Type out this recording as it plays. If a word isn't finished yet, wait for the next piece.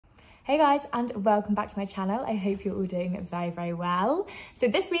Hey guys, and welcome back to my channel. I hope you're all doing very well. So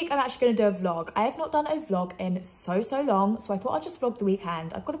this week I'm actually going to do a vlog. I have not done a vlog in so long, so I thought I'd just vlog the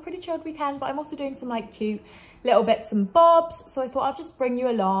weekend. I've got a pretty chilled weekend, but I'm also doing some like cute little bits and bobs, so I thought I'd just bring you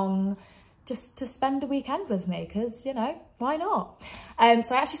along just to spend the weekend with me, because you know, why not?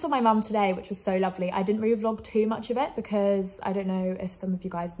 So I actually saw my mum today, which was so lovely. I didn't really vlog too much of it because I don't know if some of you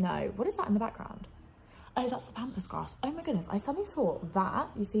guys know. What is that in the background? Oh, that's the pampas grass. Oh my goodness, I suddenly thought that,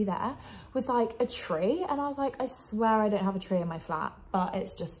 you see there, was like a tree. And I was like, I swear I don't have a tree in my flat, but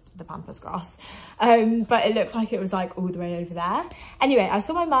it's just the pampas grass. But it looked like it was like all the way over there. Anyway, I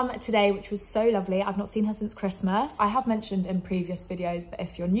saw my mum today, which was so lovely. I've not seen her since Christmas. I have mentioned in previous videos, but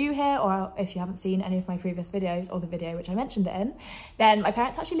if you're new here or if you haven't seen any of my previous videos or the video which I mentioned it in, then my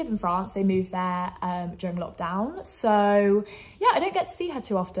parents actually live in France. They moved there during lockdown. So yeah, I don't get to see her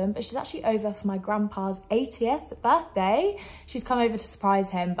too often, but she's actually over for my grandpa's 80th birthday. She's come over to surprise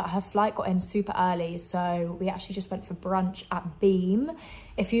him, but her flight got in super early, so we actually just went for brunch at Beam.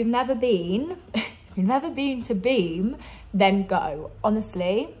 If you've never been to Beam, then go.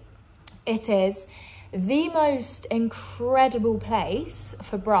 Honestly, it is the most incredible place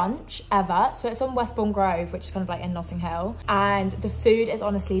for brunch ever. So it's on Westbourne Grove, which is kind of like in Notting Hill, and the food is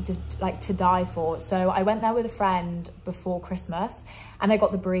honestly to die for. So I went there with a friend before Christmas and I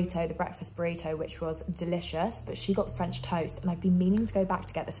got the burrito, the breakfast burrito, which was delicious, but she got the French toast, and I've been meaning to go back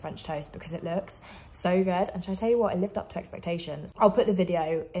to get this French toast because it looks so good. And should I tell you what, it lived up to expectations. I'll put the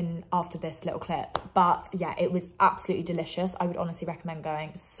video in after this little clip, but yeah, it was absolutely delicious. I would honestly recommend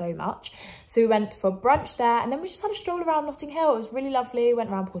going so much. So we went for brunch there, and then we just had a stroll around Notting Hill. It was really lovely.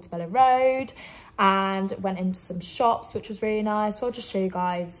 Went around Portobello Road and went into some shops, which was really nice. So I'll just show you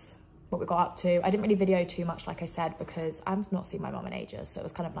guys what we got up to. I didn't really video too much, like I said, because I've not seen my mum in ages, so it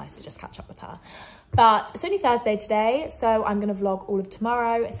was kind of nice to just catch up with her. But it's only Thursday today, so I'm going to vlog all of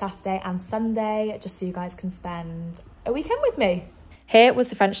tomorrow, Saturday and Sunday, just so you guys can spend a weekend with me. Here was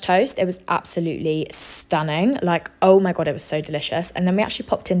the French toast. It was absolutely stunning. Like, oh my God, it was so delicious. And then we actually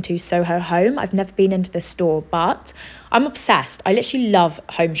popped into Soho Home. I've never been into this store, but I'm obsessed. I literally love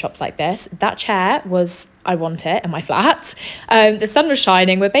home shops like this. That chair was, I want it in my flat. The sun was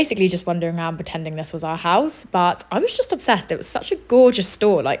shining. We're basically just wandering around pretending this was our house, but I was just obsessed. It was such a gorgeous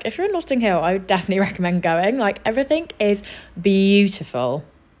store. Like, if you're in Notting Hill, I would definitely recommend going. Like, everything is beautiful.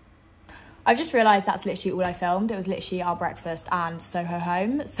 I've just realised that's literally all I filmed. It was literally our breakfast and Soho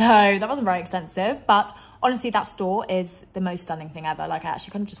Home. So that wasn't very extensive, but honestly, that store is the most stunning thing ever. Like, I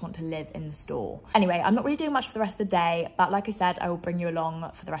actually kind of just want to live in the store. Anyway, I'm not really doing much for the rest of the day, but like I said, I will bring you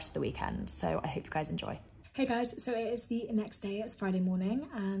along for the rest of the weekend. So I hope you guys enjoy. Hey guys, so it is the next day. It's Friday morning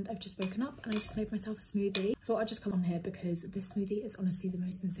and I've just woken up and I just made myself a smoothie. I thought I'd just come on here because this smoothie is honestly the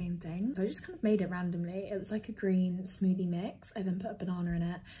most insane thing. So I just kind of made it randomly. It was like a green smoothie mix. I then put a banana in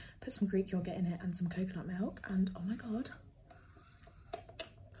it, put some Greek yogurt in it and some coconut milk, and oh my God,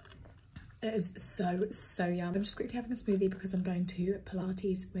 it is so yum. I'm just quickly having a smoothie because I'm going to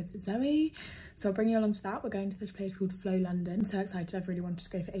Pilates with Zoe. So I'll bring you along to that. We're going to this place called Flow London. I'm so excited. I've really wanted to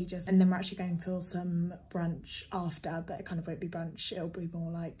go for ages. And then we're actually going for some brunch after, but it kind of won't be brunch. It'll be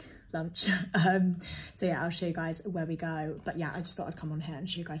more like lunch. So yeah, I'll show you guys where we go. But yeah, I just thought I'd come on here and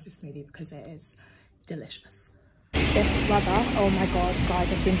show you guys the smoothie because it is delicious. This weather, oh my God,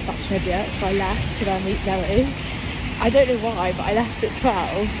 guys, I've been such an idiot. So I left to go and meet Zoe. I don't know why, but I left at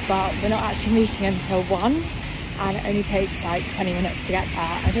 12, but we're not actually meeting until 1, and it only takes like 20 minutes to get there.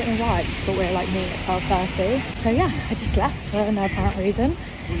 I don't know why, I just thought we were like meeting at 12:30. So yeah, I just left for no apparent reason.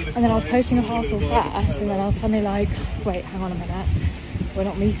 And then I was posting a parcel first, and then I was suddenly like, wait, hang on a minute. We're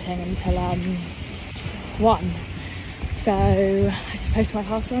not meeting until 1. So I just posted my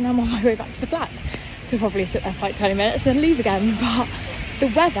parcel and I'm on my way back to the flat to probably sit there for like 20 minutes and then leave again. But the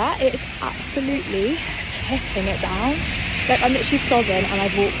weather, it is absolutely tipping it down. Like, I'm literally sodden and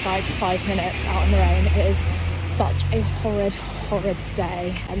I've walked like 5 minutes out in the rain. It is such a horrid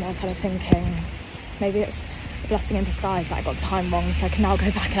day. And they're kind of thinking maybe it's a blessing in disguise that I got the time wrong, so I can now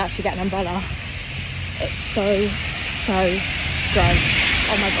go back and actually get an umbrella. It's so gross.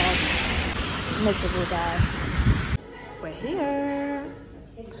 Oh my God, miserable day. We're here.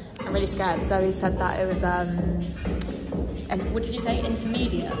 I'm really scared. Zoe said that it was and what did you say?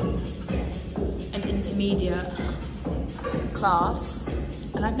 Intermediate. An intermediate class,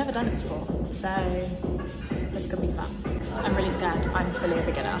 and I've never done it before, so this could be fun. I'm really scared. I'm fully a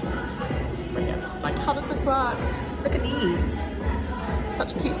beginner. Brilliant. Like, how does this work? Look at these.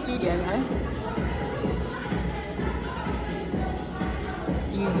 Such a cute studio, though.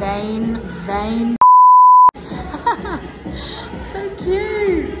 You vain. So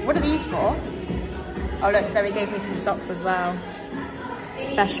cute. What are these for? Oh look, Zoe gave me some socks as well.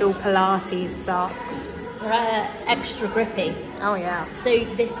 special Pilates socks. They're extra grippy. Oh yeah. So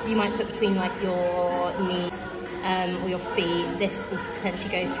this you might put between like your knees or your feet. This will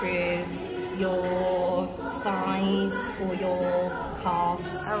potentially go through your thighs or your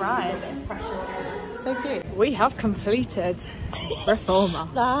calves. All right. A bit of pressure. So cute. We have completed Reformer.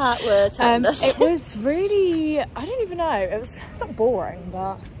 That was horrendous. It was really, I don't even know, it was not boring,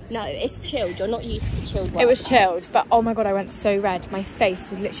 but... No, it's chilled. You're not used to chilled workouts. It was chilled, but oh my god, I went so red. My face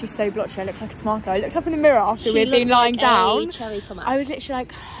was literally so blotchy. I looked like a tomato. I looked up in the mirror after we had been lying down. Cherry tomato. I was literally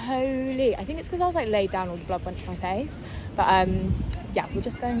like, holy. I think it's because I was like laid down, all the blood went to my face. But yeah, we're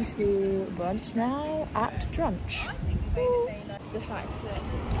just going to brunch now at Brunch. The fact that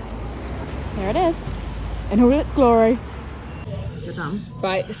There it is, in all its glory. you're done.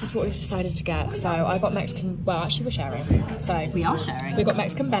 Right, this is what we've decided to get. So I got Mexican, well actually we're sharing. So We are sharing. we got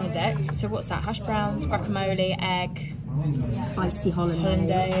Mexican Benedict. So what's that? Hash browns, guacamole, egg, Spicy hollandaise.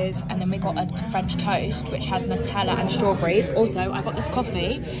 hollandaise, and then we got a French toast which has Nutella and strawberries. Also, I got this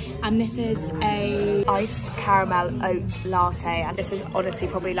coffee, and this is a iced caramel oat latte, and this is honestly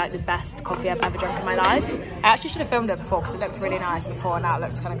probably like the best coffee I've ever drunk in my life. I actually should have filmed it before because it looked really nice before, and now it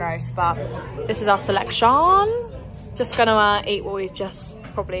looks kind of gross, but this is our selection. Just gonna eat what we've just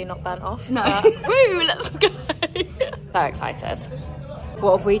probably not burnt off. No. Woo, let's go. So excited.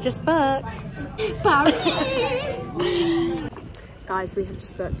 What have we just booked? Paris. Guys, we have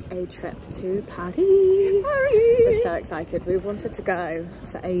just booked a trip to Paris. We're so excited. We've wanted to go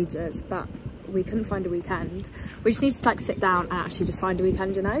for ages, but we couldn't find a weekend. We just need to like sit down and actually just find a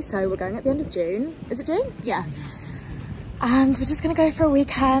weekend, you know? So we're going at the end of June. Is it June? Yeah. And we're just gonna go for a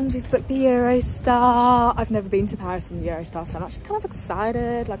weekend. We've booked the Eurostar. I've never been to Paris on the Eurostar, so I'm actually kind of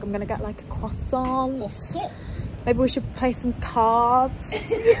excited. Like I'm gonna get like a croissant. Maybe we should play some cards.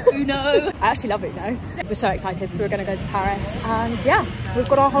 Uno. I actually love Uno. We're so excited, so we're going to go to Paris, and yeah, we've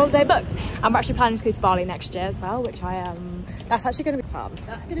got our holiday booked. And we're actually planning to go to Bali next year as well, which I am. That's actually going to be fun.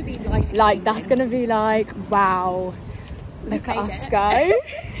 That's going to be life. Like that's going to be like, wow, look at us go.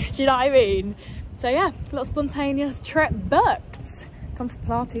 Do you know what I mean? So yeah, a little spontaneous trip booked. Come for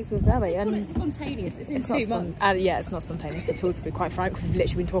Pilates with Zoe, and it's spontaneous. It's in it's 2 months. Yeah, it's not spontaneous at all, to be quite frank. We've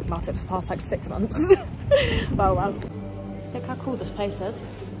literally been talking about it for the past like 6 months. Well. Look how cool this place is.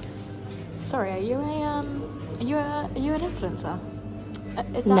 Sorry, are you an influencer?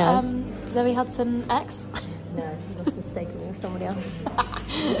 Is that No. Zoe Hudson X? No, you must mistake me with somebody else.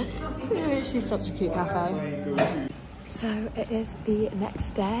 She's such a cute cafe. So it is the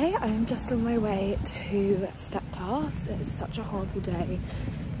next day. I'm just on my way to step class. It is such a horrible day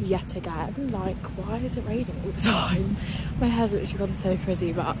yet again. Like, why is it raining all the time? My hair's literally gone so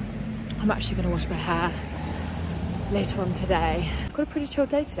frizzy, but I'm actually going to wash my hair later on today. I've got a pretty chill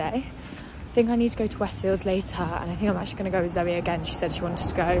day today. I think I need to go to Westfields later, and I think I'm actually going to go with Zoe again. She said she wanted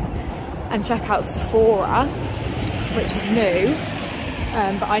to go and check out Sephora, which is new,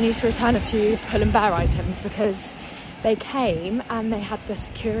 but I need to return a few Pull and Bear items because they came and they had the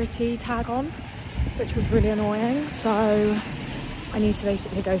security tag on, which was really annoying. So I need to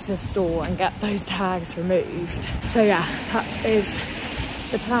basically go to the store and get those tags removed. So yeah, that is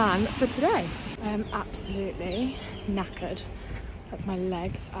the plan for today. I am absolutely knackered. Like my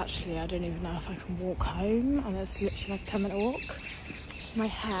legs, actually, I don't even know if I can walk home, and it's literally like a 10-minute walk. My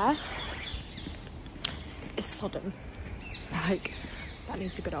hair is sodden. Like, that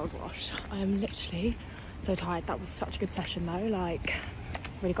needs a good old wash. I am literally so tired. That was such a good session though, like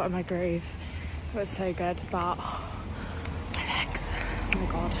really got in my groove. It was so good, but my legs, oh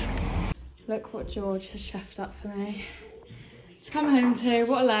my god. Look what George has chefed up for me. It's come home to,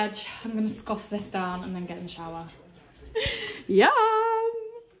 what a ledge. I'm gonna scoff this down and then get in the shower. Yum!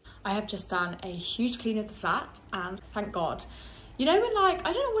 I have just done a huge clean of the flat, and thank God. You know when like,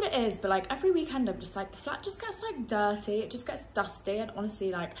 I don't know what it is, but like every weekend I'm just like, the flat just gets like dirty, it just gets dusty, and honestly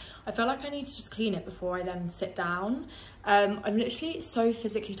like, I feel like I need to just clean it before I then sit down. I'm literally so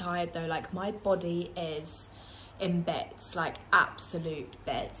physically tired though, like my body is in bits, like absolute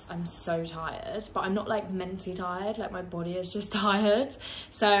bits. I'm so tired, but I'm not like mentally tired, like my body is just tired.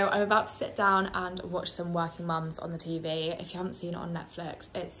 So I'm about to sit down and watch some Working Mums on the TV. If you haven't seen it on Netflix,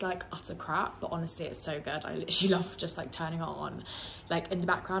 it's like utter crap, but honestly it's so good. I literally love just like turning it on like in the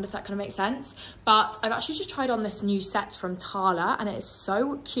background, if that kind of makes sense. But I've actually just tried on this new set from Tala, and it is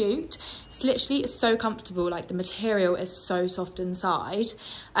so cute. It's literally so comfortable, like the material is so soft inside,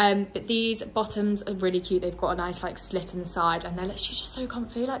 but these bottoms are really cute. They've got a nice like slit inside, and they're literally just so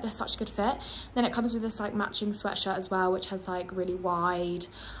comfy, like they're such a good fit. Then it comes with this like matching sweatshirt as well, which has like really wide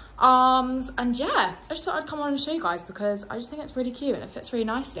arms, and yeah, I just thought I'd come on and show you guys because I just think it's really cute and it fits really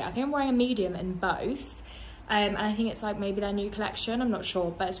nicely. I think I'm wearing a medium in both, And I think it's like maybe their new collection, I'm not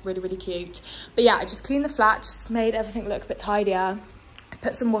sure, but it's really, really cute. But yeah, I just cleaned the flat, just made everything look a bit tidier.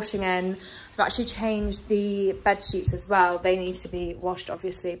 Put some washing in. I've actually changed the bed sheets as well. They need to be washed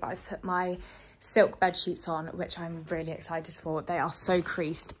obviously, but I've put my silk bed sheets on, which I'm really excited for. They are so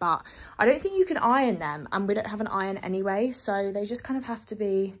creased, but I don't think you can iron them, and we don't have an iron anyway, so they just kind of have to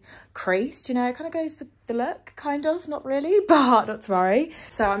be creased, you know. It kind of goes with the look, kind of, not really, but not to worry.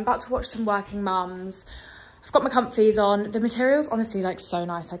 So I'm about to watch some Working Mums. I've got my comfies on. The material's honestly like so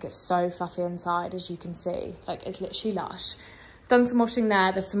nice, like it's so fluffy inside, as you can see, like it's literally lush. Done some washing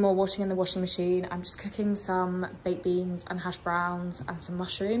there. There's some more washing in the washing machine. I'm just cooking some baked beans and hash browns and some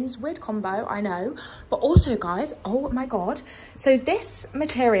mushrooms. Weird combo, I know. But also, guys, oh my God. So this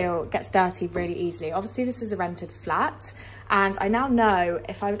material gets dirty really easily. Obviously, this is a rented flat. And I now know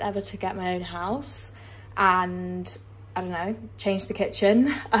if I was ever to get my own house and, I don't know, change the kitchen,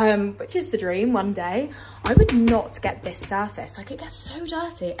 which is the dream one day, I would not get this surface. Like, it gets so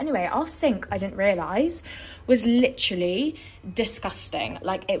dirty. Anyway, our sink, I didn't realise, was literally disgusting.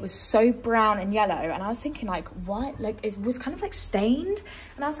 Like, it was so brown and yellow, and I was thinking like, what? Like, it was kind of like stained,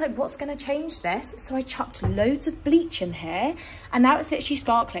 and I was like, what's going to change this? So I chucked loads of bleach in here, and now it's literally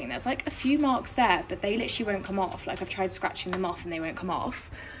sparkling. There's like a few marks there, but they literally won't come off. Like, I've tried scratching them off and they won't come off.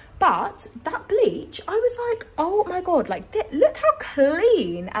 But that bleach, I was like, oh my God, like, look how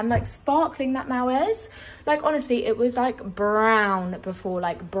clean and like sparkling that now is. Like, honestly, it was like brown before,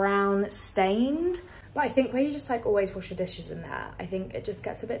 like brown stained. But I think where you just like always wash your dishes in there, I think it just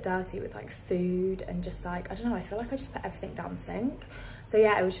gets a bit dirty with like food and just like, I don't know, I feel like I just put everything down the sink. So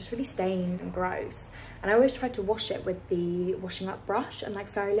yeah, it was just really stained and gross. And I always tried to wash it with the washing up brush and like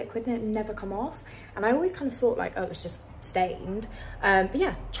fairy liquid, and it never come off. And I always kind of thought like, oh, it's just stained. But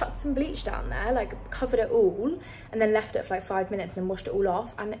yeah, chucked some bleach down there, like covered it all, and then left it for like 5 minutes and then washed it all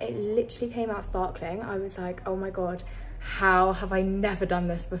off. And it literally came out sparkling. I was like, oh my God, how have I never done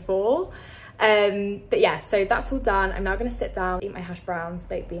this before? But yeah, so that's all done. I'm now gonna sit down, eat my hash browns,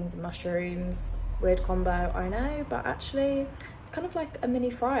 baked beans and mushrooms. Weird combo, I know, but actually it's kind of like a mini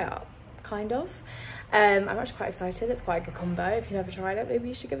fry up, kind of. I'm actually quite excited. It's quite a good combo. If you've never tried it, maybe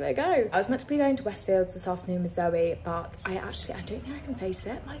you should give it a go. I was meant to be going to Westfields this afternoon with Zoe, but I don't think I can face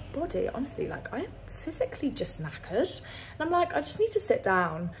it. My body, honestly, like, I am physically just knackered. And I'm like, I just need to sit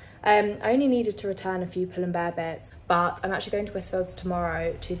down. I only needed to return a few pull and bear bits, but I'm actually going to Westfields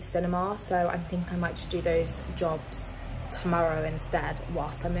tomorrow to the cinema, so I think I might just do those jobs tomorrow instead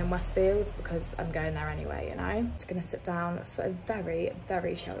whilst I'm in Westfields, because I'm going there anyway, you know. Just gonna sit down for a very,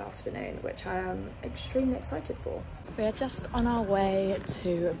 very chill afternoon, which I am extremely excited for. We are just on our way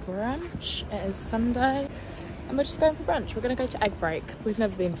to brunch. It is Sunday and we're just going for brunch. We're gonna go to Egg Break. We've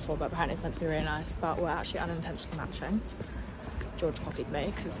never been before, but apparently it's meant to be really nice, but we're actually unintentionally matching. George copied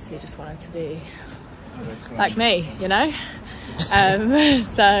me because he just wanted to be like me, you know.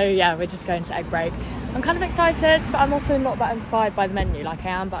 So yeah, we're just going to Egg Break. I'm kind of excited, but I'm also not that inspired by the menu. Like, I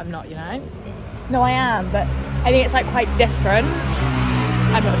am, but I'm not, you know. No, I am, but I think it's like quite different.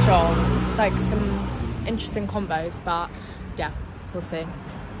 I'm not sure. It's like some interesting combos, but yeah, we'll see.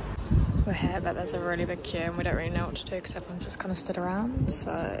 We're here, but there's a really big queue and we don't really know what to do because everyone's just kind of stood around,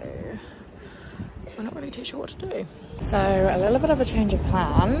 so we're not really too sure what to do. So a little bit of a change of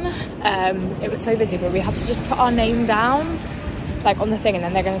plan. It was so busy, but we had to just put our name down like on the thing, and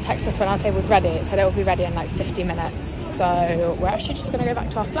then they're going to text us when our table's ready. It said it will be ready in like 50 minutes. So we're actually just going to go back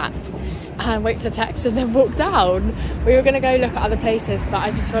to our flat and wait for the text and then walk down. We were going to go look at other places, but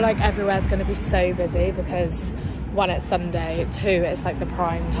I just feel like everywhere's going to be so busy because 1, it's Sunday, 2, it's like the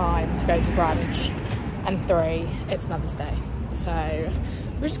prime time to go for brunch, and 3, it's Mother's Day. So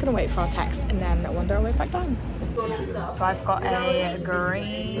we're just going to wait for our text and then wander our way back down. So I've got a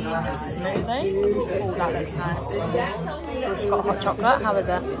green smoothie. Oh, that looks nice. George's got hot chocolate. How is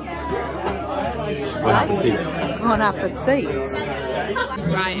it? Nice. Bon appetit.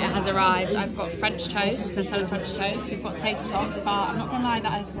 Right, it has arrived. I've got French toast, Nutella French toast. We've got tater tots, but I'm not gonna lie,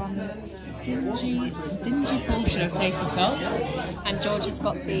 that is one stingy portion of tater tots. And George has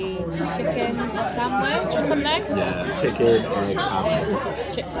got the chicken sandwich or something. Yeah, chicken, egg,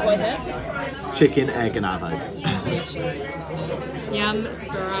 avo. What is it? Chicken, egg, and avo. Delicious. Yum,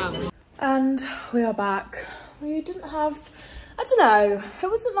 scrum. And we are back. We didn't have, I don't know, it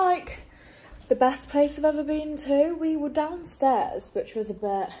wasn't like the best place I've ever been to. We were downstairs, which was a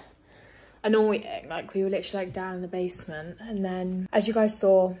bit annoying. Like, we were literally like down in the basement, and then as you guys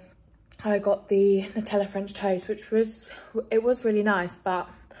saw, I got the Nutella French toast, which was really nice, but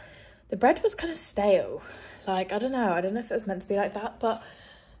the bread was kind of stale. Like, I don't know if it was meant to be like that, but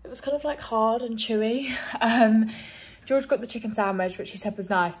it was kind of like hard and chewy. George got the chicken sandwich, which he said was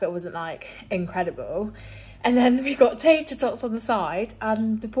nice, but it wasn't like incredible. And then we got tater tots on the side,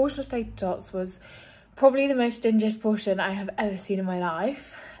 and the portion of tater tots was probably the most stingiest portion I have ever seen in my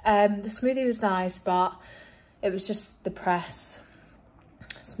life. The smoothie was nice, but it was just the press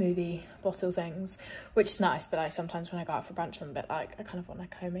smoothie bottle things, which is nice, but like sometimes when I go out for brunch, I'm a bit like, I kind of want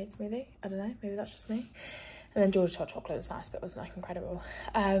like a homemade smoothie. I don't know, maybe that's just me. And then George's hot chocolate was nice, but it wasn't like incredible.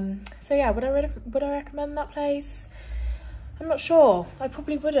 So yeah, would I recommend that place? I'm not sure. I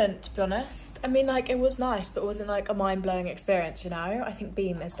probably wouldn't, to be honest. I mean, like, it was nice, but it wasn't like a mind-blowing experience, you know? I think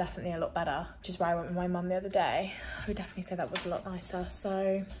Beam is definitely a lot better, which is where I went with my mum the other day. I would definitely say that was a lot nicer.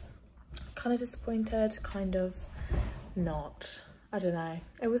 So kind of disappointed, kind of not. I don't know.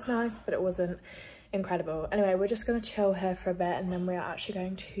 It was nice, but it wasn't incredible. Anyway, we're just going to chill here for a bit, and then we are actually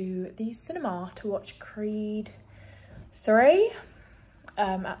going to the cinema to watch Creed 3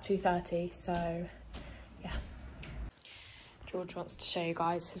 at 2:30. So yeah. George wants to show you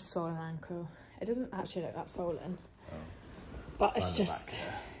guys his swollen ankle. It doesn't actually look that swollen, but it's just...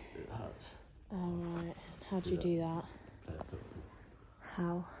 It hurts. Oh right. How do you do that?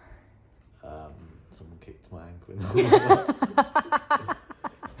 How? Someone kicked my ankle.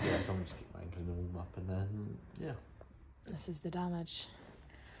 Yeah, someone just kicked my ankle in the warm up, and then yeah. This is the damage.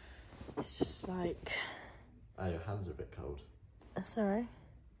 It's just like... Oh, your hands are a bit cold. That's alright.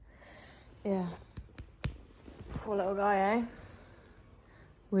 Yeah. Poor little guy, eh?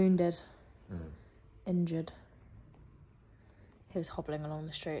 Wounded. Injured. He was hobbling along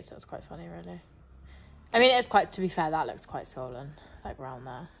the street, so it's quite funny, really. I mean, it's quite, to be fair, that looks quite swollen, like around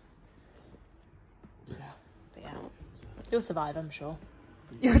there. Yeah. But yeah, you'll survive, I'm sure.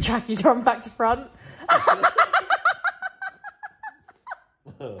 Your trackies run back to front.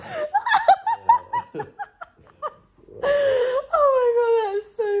 Oh my god, that is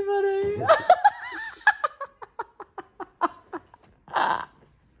so funny.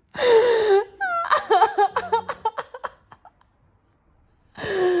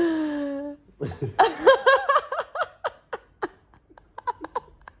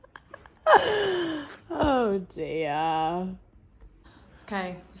 Oh dear.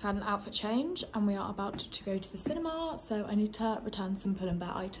 Okay, we've had an outfit change and we are about to go to the cinema, so I need to return some pull and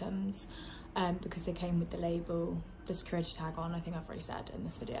bear items because they came with the label, the security tag on, I think I've already said in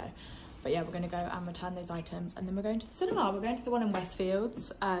this video. But yeah, we're going to go and return those items, and then we're going to the cinema. We're going to the one in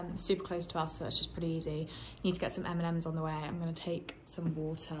Westfields, super close to us, so it's just pretty easy. You need to get some M&Ms on the way. I'm going to take some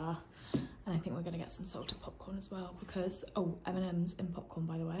water, and I think we're going to get some salted popcorn as well, because, oh, M&Ms in popcorn,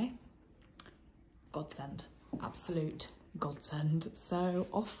 by the way. Godsend. Absolute godsend. So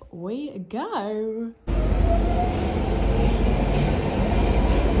off we go.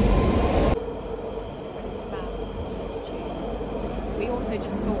 We also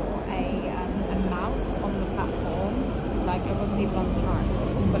just saw a mouse on the platform. Like, it wasn't even on the tracks, it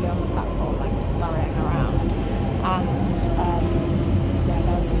was fully on the platform, like scurrying around. And yeah,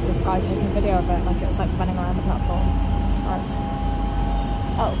 there was just this guy taking a video of it, like it was like running around the platform. It's gross.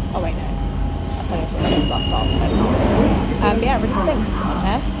 Oh wait, no. That's only if it was last stop. It's not. But yeah, it really stinks on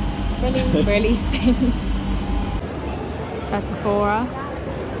here. Really stinks. That's Sephora.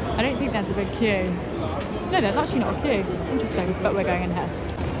 I don't think there's a big queue. No, there's actually not a queue. Interesting, but we're going in here.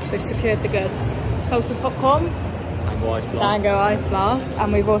 We've secured the goods. Salted popcorn, Tango Ice Blast,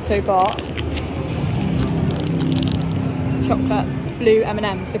 and we've also got chocolate blue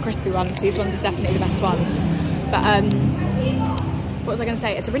M&Ms, the crispy ones. These ones are definitely the best ones. But what was I going to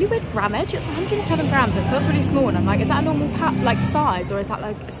say? It's a really weird grammage. It's 107 grams. It feels really small, and I'm like, is that a normal like size, or is that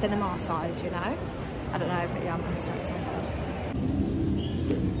like a cinema size? You know? I don't know, but yeah, I'm so excited.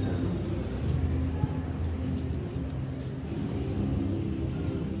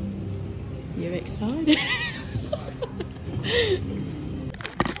 You excited?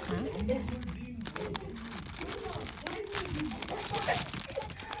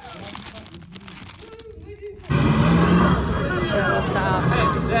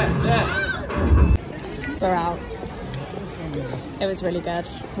 We're out. It was really good.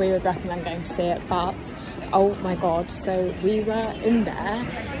 We would recommend going to see it, but oh my god, so we were in there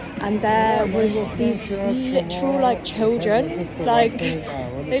and there was these literal like children, like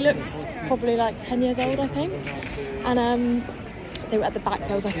they looked probably like 10 years old, I think, and they were at the back.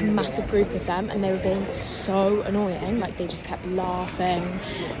 There was like a massive group of them and they were being so annoying. Like, they just kept laughing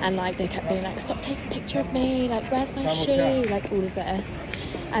and like they kept being like, stop taking a picture of me, like where's my shoe, like all of this.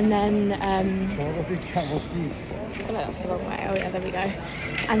 And then oh no, that's the wrong way. Oh yeah, there we go.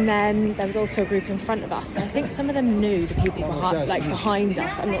 And then there was also a group in front of us. I think some of them knew the people behind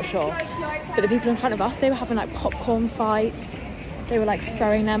us, I'm not sure, but the people in front of us, they were having like popcorn fights. They were like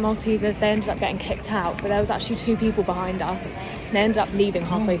throwing their Maltesers. They ended up getting kicked out, but there was actually two people behind us They ended up leaving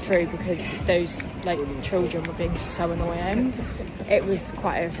halfway through because those like children were being so annoying. It was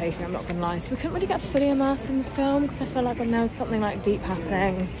quite irritating, I'm not gonna lie. So we couldn't really get fully immersed in the film because I feel like when there was something like deep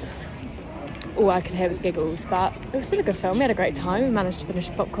happening, all I could hear was giggles. But it was still a good film. We had a great time. We managed to finish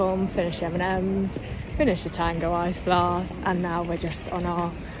the popcorn, finish the M&Ms, finish the Tango Ice Blast, and now we're just on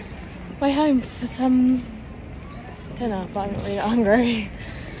our way home for some dinner, but I'm not really that hungry.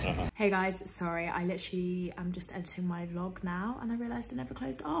 Hey guys, sorry, I literally am just editing my vlog now and I realised I never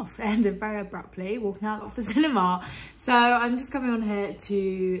closed it off. It ended very abruptly, walking out of the cinema. So I'm just coming on here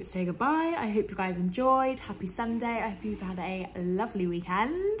to say goodbye. I hope you guys enjoyed. Happy Sunday. I hope you've had a lovely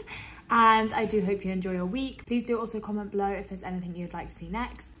weekend. And I do hope you enjoy your week. Please do also comment below if there's anything you'd like to see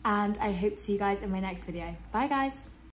next. And I hope to see you guys in my next video. Bye guys.